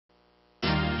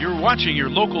You're watching your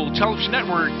local television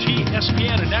network,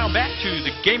 TSPN, and now back to the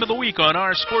Game of the Week on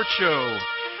our sports show.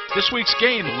 This week's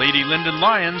game, the Lady Linden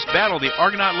Lions battle the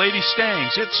Argonaut Lady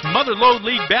Stangs. It's Mother Lode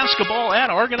League basketball at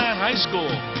Argonaut High School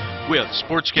with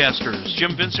sportscasters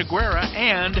Jim Vinciguerra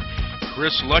and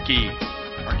Chris Lucky.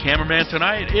 Our cameraman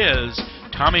tonight is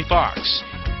Tommy Fox.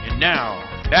 And now,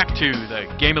 back to the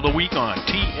Game of the Week on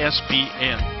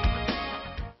TSPN.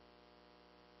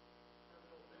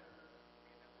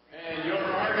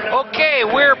 Okay,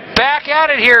 we're back at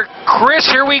it here. Chris,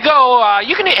 here we go.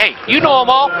 Hey, you know them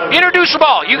all. Introduce them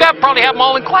all. You probably have them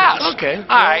all in class. Okay. All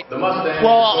right.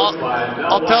 Well,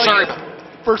 I'll tell you.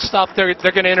 First off, they're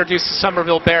going to introduce the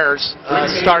Summerville Bears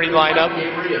starting lineup.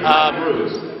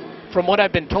 From what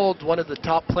I've been told, one of the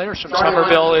top players from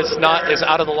Summerville is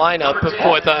out of the lineup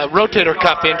with a rotator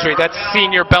cuff injury. That's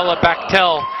senior Bella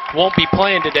Bachtel. Won't be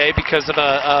playing today because of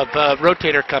a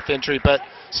rotator cuff injury. But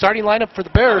starting lineup for the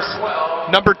Bears: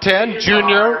 number 10,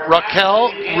 junior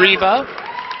Raquel Riva.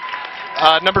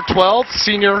 Number 12,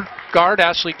 senior guard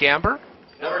Ashley Gamber.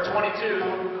 Number 22,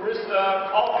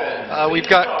 Krista Calkins. We've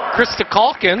got Krista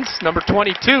Calkins, number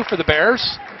 22 for the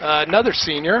Bears, another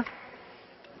senior.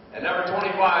 And number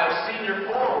 25,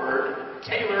 senior forward,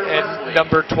 Taylor Leslie. And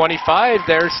number 25,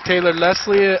 there's Taylor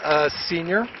Leslie, a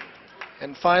senior.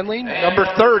 And finally, number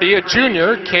 30, a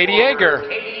junior, Katie Yeager.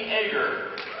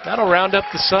 That'll round out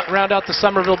the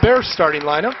Summerville Bears starting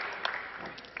lineup.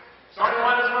 Starting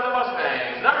lineup for the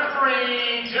Mustangs. Number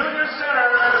 3, junior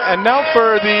center. And now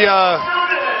for the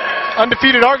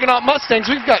undefeated Argonaut Mustangs,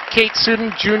 we've got Kate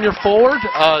Suden, junior forward.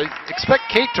 Expect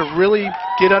Kate to really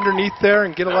get underneath there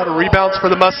and get a lot of rebounds for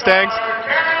the Mustangs.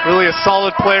 Really a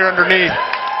solid player underneath.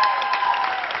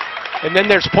 And then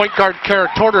there's point guard Kara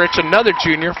Tortorich, another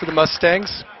junior for the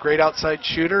Mustangs. Great outside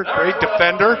shooter, great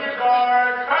defender.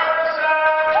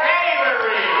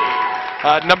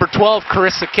 Number 12,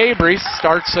 Carissa Cabry,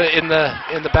 starts in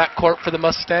the backcourt for the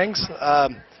Mustangs.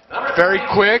 Very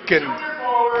quick and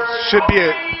should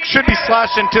be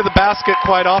slashing to the basket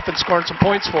quite often, scoring some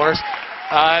points for us.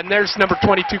 And there's number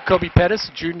 22, Kobe Pettis,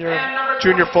 junior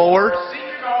forward.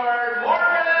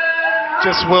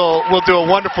 Just will do a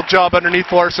wonderful job underneath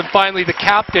for us. And finally, the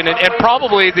captain and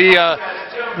probably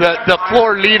the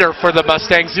floor leader for the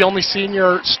Mustangs, the only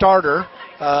senior starter,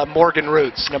 Morgan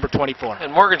Roots, number 24.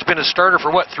 And Morgan's been a starter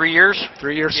for what, 3 years?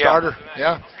 3-year starter,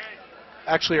 yeah.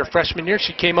 Actually, her freshman year,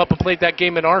 she came up and played that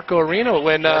game in Arco Arena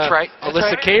when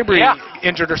Alyssa Cabry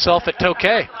injured herself at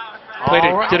Tokay.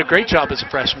 Did a great job as a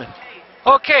freshman.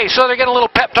 Okay, so they're getting a little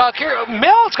pep talk here.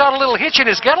 Mel's got a little hitch in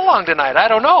his get-along tonight. I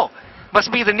don't know.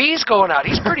 Must be the knees going out.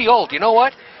 He's pretty old. You know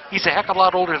what? He's a heck of a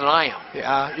lot older than I am.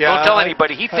 Yeah. Don't tell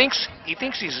anybody. He thinks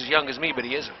he's as young as me, but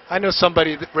he isn't. I know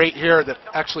somebody right here that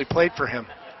actually played for him.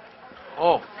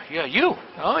 Oh, yeah, you.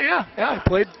 Oh, yeah. I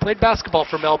played basketball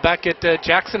for Mel back at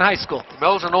Jackson High School.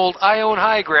 Mel's an old Ione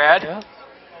High grad. Yeah.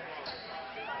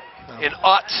 In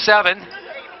 '07.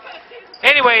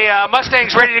 Anyway,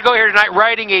 Mustangs ready to go here tonight,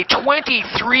 riding a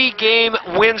 23-game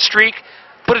win streak.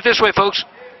 Put it this way, folks.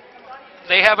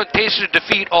 They haven't tasted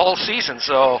defeat all season,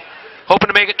 so hoping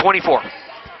to make it 24.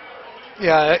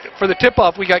 Yeah, for the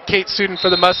tip-off, we got Kate Suden for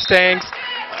the Mustangs.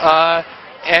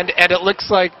 And it looks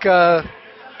like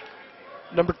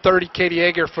number 30, Katie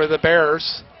Yeager for the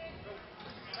Bears.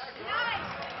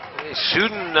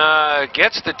 Suden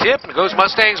gets the tip and goes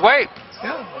Mustangs' way.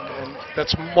 Yeah, and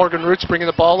that's Morgan Roots bringing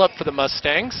the ball up for the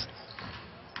Mustangs.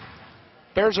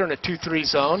 Bears are in a 2-3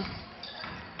 zone.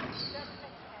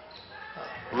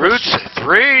 Roots,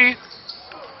 3.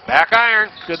 Back iron.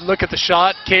 Good look at the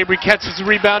shot. Cabry catches the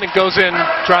rebound and goes in,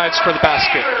 drives for the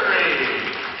basket.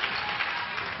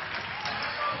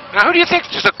 Now, who do you think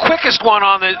is the quickest one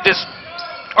on this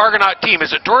Argonaut team?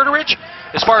 Is it Tortorich,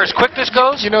 as far as quickness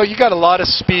goes? You know, you got a lot of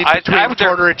speed between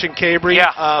Tortorich and Cabry.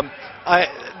 Yeah.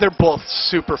 They're both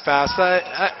super fast.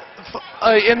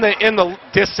 In the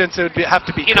distance, it would have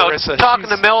to be Carissa. Talking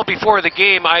to Mel before the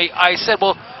game, I said,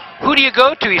 well, who do you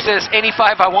go to? He says, any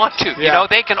 5 I want to. Yeah. You know,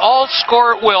 they can all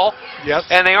score at will,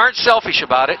 and they aren't selfish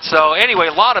about it. So anyway,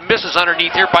 a lot of misses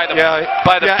underneath here by the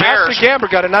Bears. Ashley Gamber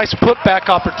got a nice putback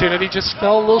opportunity, just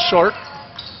fell a little short.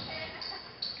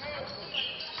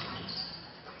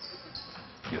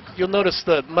 You'll notice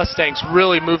the Mustangs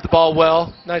really move the ball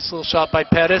well. Nice little shot by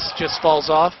Pettis, just falls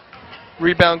off.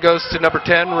 Rebound goes to number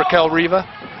 10, Raquel Riva.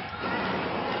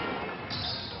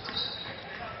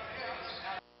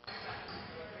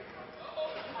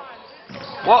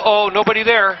 Whoa, nobody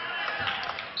there.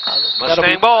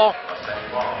 Mustang ball.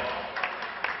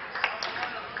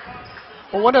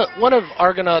 Well, one of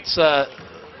Argonaut's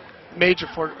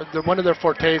one of their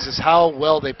fortes is how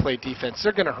well they play defense.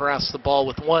 They're going to harass the ball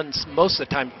with most of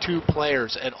the time, 2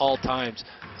 players at all times.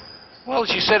 Well,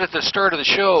 as you said at the start of the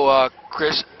show,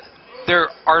 Chris, there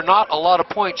are not a lot of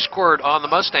points scored on the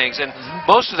Mustangs, and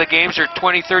most of the games are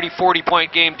 20, 30,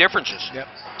 40-point game differences. Yep.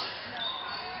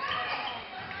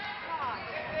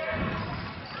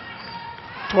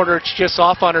 Tortorich just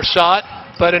off on her shot,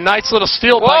 but a nice little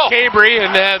steal by Cabry,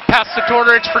 and pass to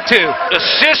Tortorich for 2.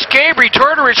 Assist Cabry.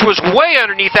 Tortorich was way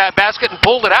underneath that basket and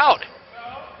pulled it out.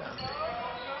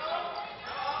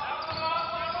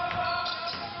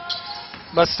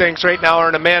 Mustangs right now are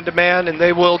in a man-to-man, and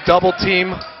they will double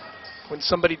team when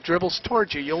somebody dribbles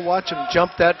towards you. You'll watch them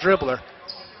jump that dribbler.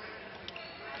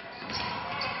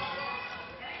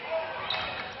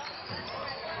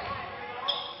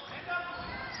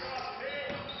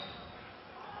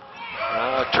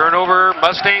 Turnover.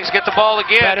 Mustangs get the ball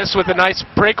again. Pettis with a nice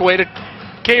breakaway to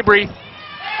Cabry.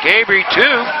 Cabry 2.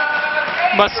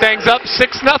 Mustangs up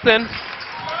 6-0.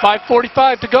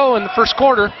 5:45 to go in the first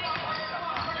quarter.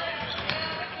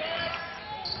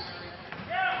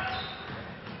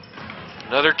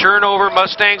 Another turnover.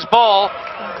 Mustangs ball.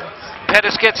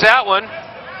 Pettis gets that one.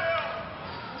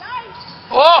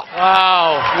 Oh!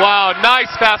 Wow, wow,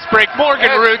 nice fast break.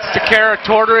 Morgan Roots to Kara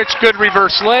Tortorich. Good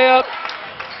reverse layup.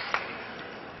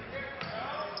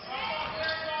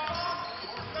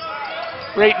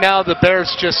 Right now, the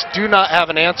Bears just do not have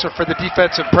an answer for the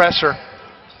defensive pressure.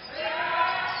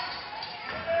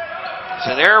 It's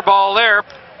an air ball there.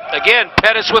 Again,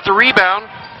 Pettis with the rebound.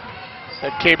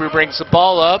 And Cabry brings the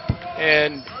ball up,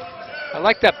 and I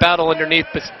like that battle underneath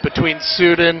between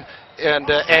Sudin and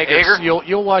Eggers.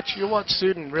 You'll watch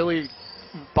Sudin really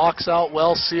box out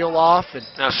well, seal off. And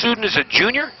now Sudin is a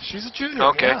junior? She's a junior.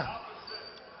 Okay. Yeah.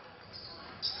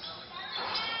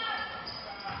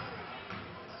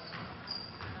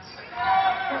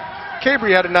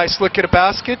 Cabry had a nice look at a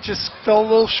basket, just fell a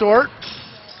little short.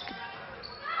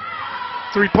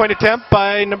 3-point attempt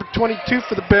by number 22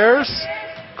 for the Bears,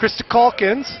 Krista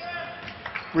Calkins.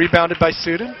 Rebounded by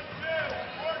Sudin.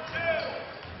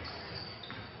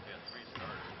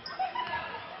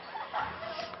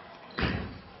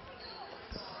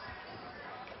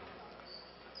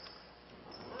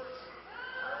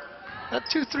 That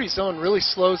 2-3 zone really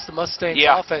slows the Mustangs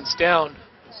offense down.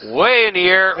 Way in the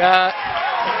air.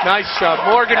 Nice shot.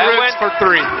 Morgan Roots for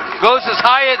 3. Goes as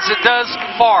high as it does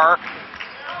far.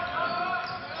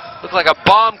 Looked like a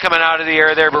bomb coming out of the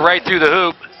air there, but right through the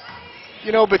hoop.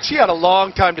 You know, but she had a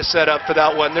long time to set up for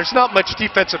that one. There's not much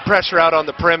defensive pressure out on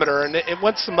the perimeter, and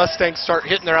once the Mustangs start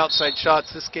hitting their outside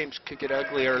shots, this game could get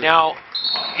ugly early. Now,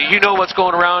 you know what's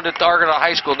going around at the Argonaut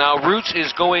High School. Now, Roots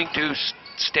is going to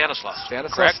Stanislaus.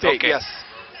 Stanislaus State, okay. Yes.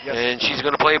 And she's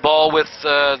going to play ball with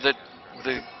the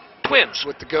twins.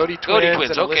 With the Godey twins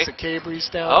and okay. Alyssa Cabry's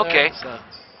down there.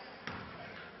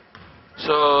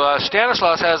 So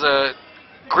Stanislaus has a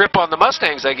grip on the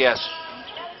Mustangs, I guess.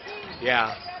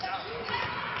 Yeah.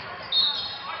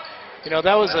 You know,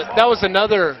 that was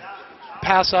another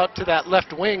pass out to that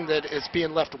left wing that is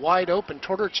being left wide open.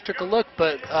 Tortorich took a look,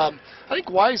 but I think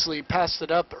wisely passed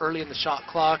it up early in the shot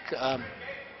clock.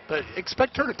 But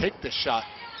expect her to take this shot.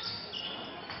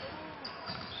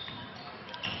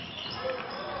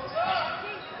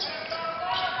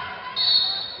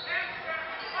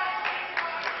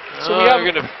 So we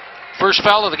have first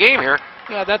foul of the game here.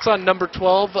 Yeah, that's on number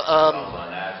 12,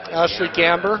 Ashley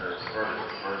Gamber.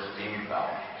 First team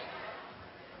foul.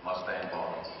 Mustang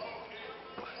ball.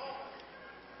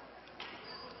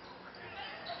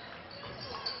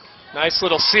 Nice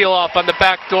little seal off on the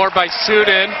back door by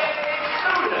Sudin.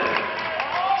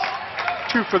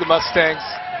 2 for the Mustangs.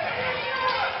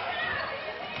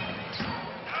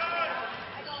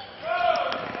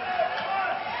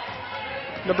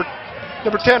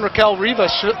 Number 10, Raquel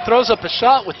Rivas throws up a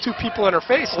shot with 2 people in her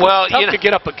face. Well, it's tough to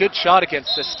get up a good shot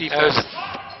against this defense. There's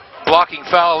a blocking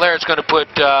foul there. It's going to put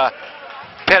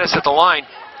Pettis at the line.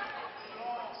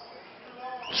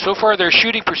 So far, their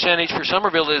shooting percentage for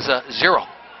Summerville is 0.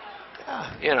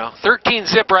 Yeah. You know, 13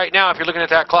 zip right now if you're looking at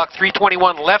that clock.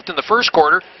 3:21 left in the first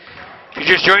quarter. If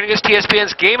you're just joining us,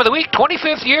 TSPN's Game of the Week,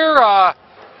 25th year.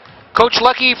 Coach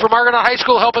Lucky from Argonaut High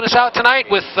School helping us out tonight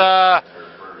with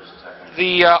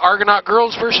the Argonaut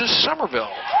girls versus Summerville.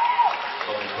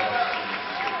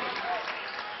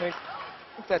 I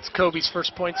think that's Kobe's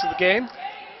first points of the game.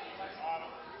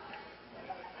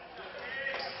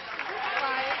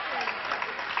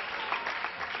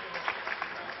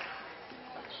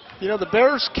 You know, the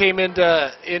Bears came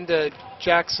into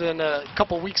Jackson a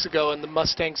couple weeks ago, and the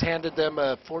Mustangs handed them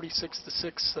a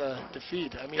 46-6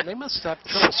 defeat. I mean, they must have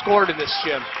trouble scored in this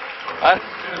gym.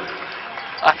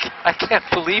 I can't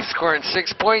believe scoring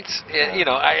 6 points. You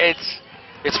know,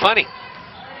 it's funny.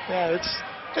 Yeah,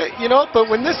 you know, but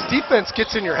when this defense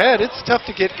gets in your head, it's tough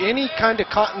to get any kind of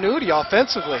continuity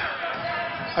offensively.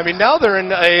 I mean, now they're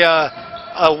in a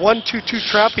 1-2-2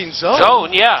 trapping zone.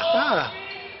 Zone, yeah.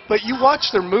 But you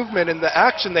watch their movement and the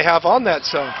action they have on that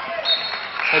zone.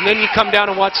 And then you come down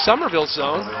and watch Summerville's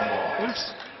zone.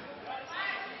 Oops.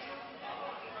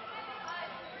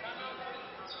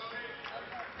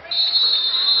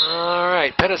 All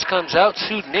right, Pettis comes out,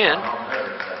 Suden in.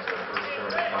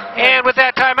 And with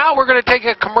that timeout, we're going to take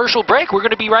a commercial break. We're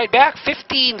going to be right back.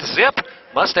 15-zip,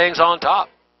 Mustangs on top.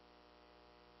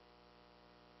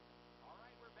 All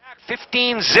right, we're back.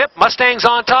 15-zip, Mustangs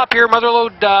on top here.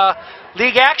 Motherlode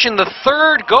League action, the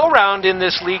third go-round in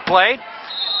this league play.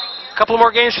 A couple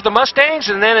more games for the Mustangs,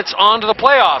 and then it's on to the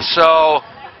playoffs. So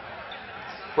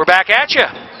we're back at you.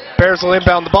 Bears will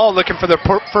inbound the ball, looking for their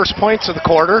first points of the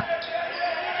quarter.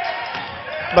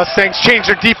 Mustangs change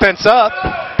their defense up,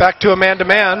 back to a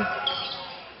man-to-man.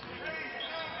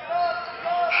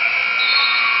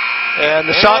 And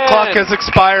the shot clock has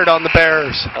expired on the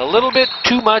Bears. A little bit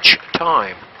too much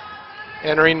time.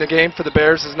 Entering the game for the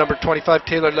Bears is number 25,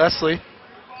 Taylor Leslie.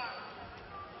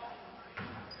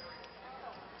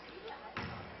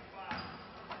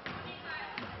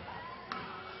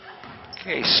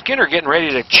 Okay, Skinner getting ready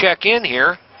to check in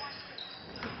here.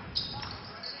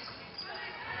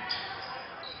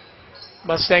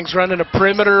 Mustangs running a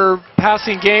perimeter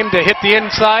passing game to hit the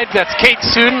inside. That's Kate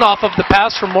Suden off of the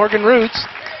pass from Morgan Roots.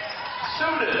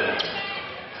 Suden.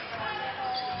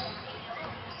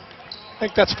 I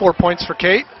think that's 4 points for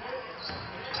Kate.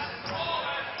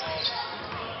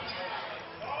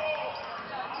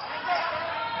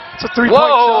 It's a 3-point shot.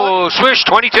 Whoa, swish,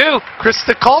 22.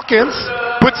 Krista Calkins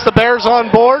puts the Bears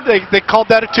on board. They called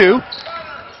that a 2.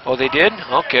 Oh, they did?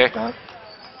 Okay.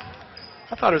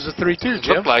 I thought it was a 3-2,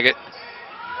 Jim. Looked like it.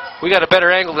 We got a better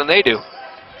angle than they do.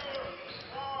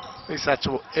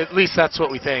 At least that's what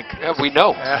we think. Yeah, we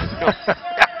know. Yeah.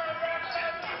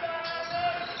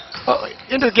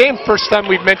 Into the game, first time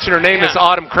we've mentioned her name is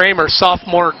Autumn Kramer,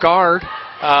 sophomore guard.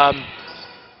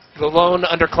 The lone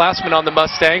underclassman on the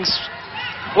Mustangs.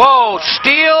 Whoa,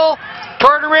 steal,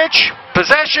 Tortorich,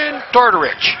 possession,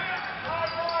 Tortorich.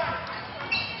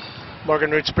 Morgan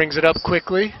Roots brings it up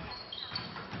quickly.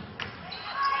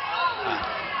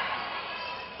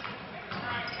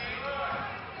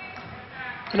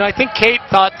 You know, I think Kate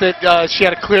thought that she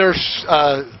had a clear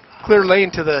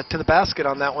lane to the basket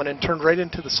on that one and turned right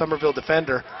into the Summerville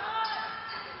defender.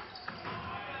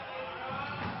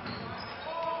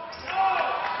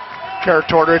 Kara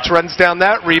Tortorich runs down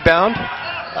that rebound.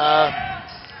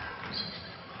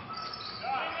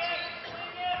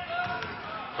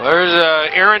 There's an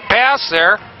errant pass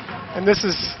there. And this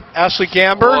is Ashley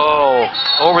Gamber. Whoa,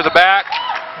 over the back.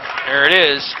 There it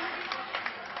is.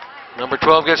 Number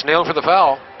 12 gets nailed for the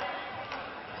foul.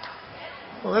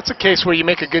 Well, that's a case where you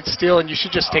make a good steal and you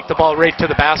should just take the ball right to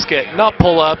the basket, not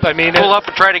pull up. I mean, pull up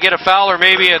and try to get a foul or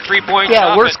maybe a 3-point shot.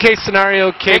 Yeah, worst case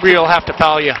scenario, Gabriel will have to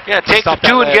foul you. Yeah, take the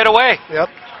 2 and get away. Yep.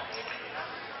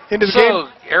 Into the game.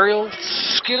 Ariel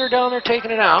Skinner down there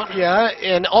taking it out. Yeah,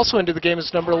 and also into the game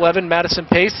is number 11, Madison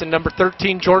Pace, and number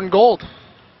 13, Jordan Gold.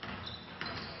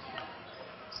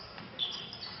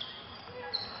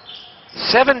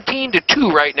 (17 to 2)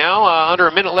 right now. Under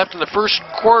a minute left in the first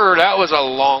quarter. That was a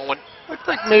long one. Looked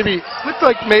like maybe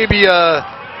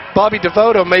Bobby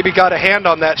Devoto maybe got a hand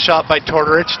on that shot by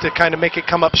Tortorich to kind of make it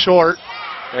come up short.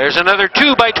 There's another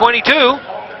 2 by 22.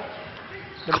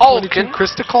 Calkin.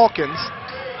 Krista Calkins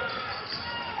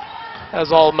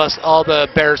has all the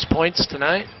Bears points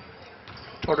tonight.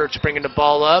 Tortorich bringing the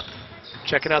ball up,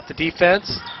 checking out the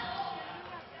defense.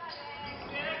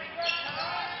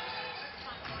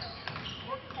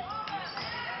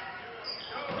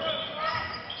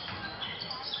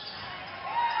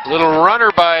 Little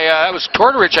runner by, that was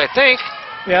Tortorich, I think.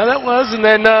 Yeah, that was. And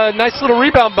then nice little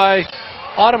rebound by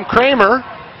Autumn Kramer.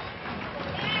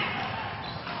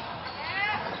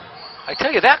 I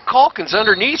tell you, that Calkins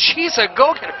underneath, she's a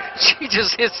go-getter. She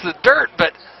just hits the dirt,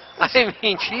 but I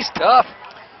mean, she's tough.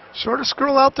 Shortest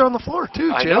girl out there on the floor,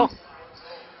 too, Jim. I know.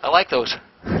 I like those.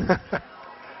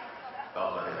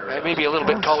 Maybe a little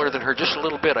bit taller than her, just a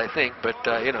little bit, I think, but,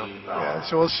 you know. Yeah,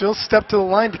 so she'll step to the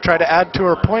line to try to add to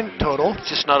her point total. It's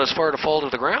just not as far to fall to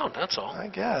the ground, that's all. I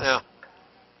guess. Yeah.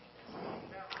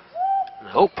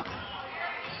 Nope.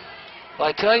 Well,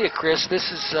 I tell you, Chris, this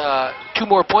is 2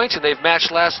 more points, and they've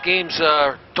matched last game's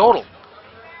total.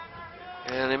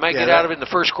 And they might get out of it in the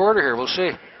first quarter here. We'll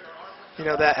see. You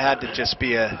know, that had to just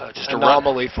be an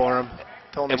anomaly for them.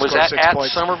 to only And was score that 6 at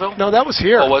points. Summerville? No, that was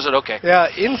here. Oh, was it? Okay. Yeah,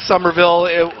 in Summerville,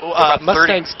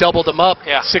 Mustangs doubled them up,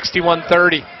 Yeah.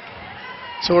 61-30.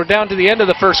 So we're down to the end of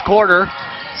the first quarter.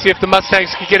 See if the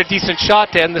Mustangs can get a decent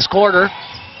shot to end this quarter.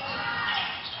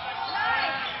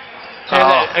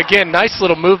 And again, nice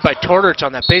little move by Tortridge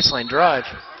on that baseline drive.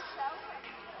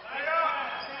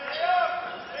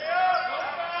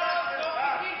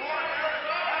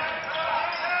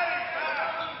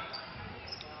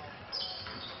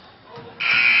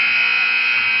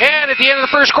 And at the end of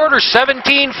the first quarter,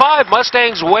 17-5,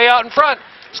 Mustangs way out in front.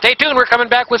 Stay tuned, we're coming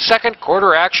back with second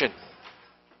quarter action.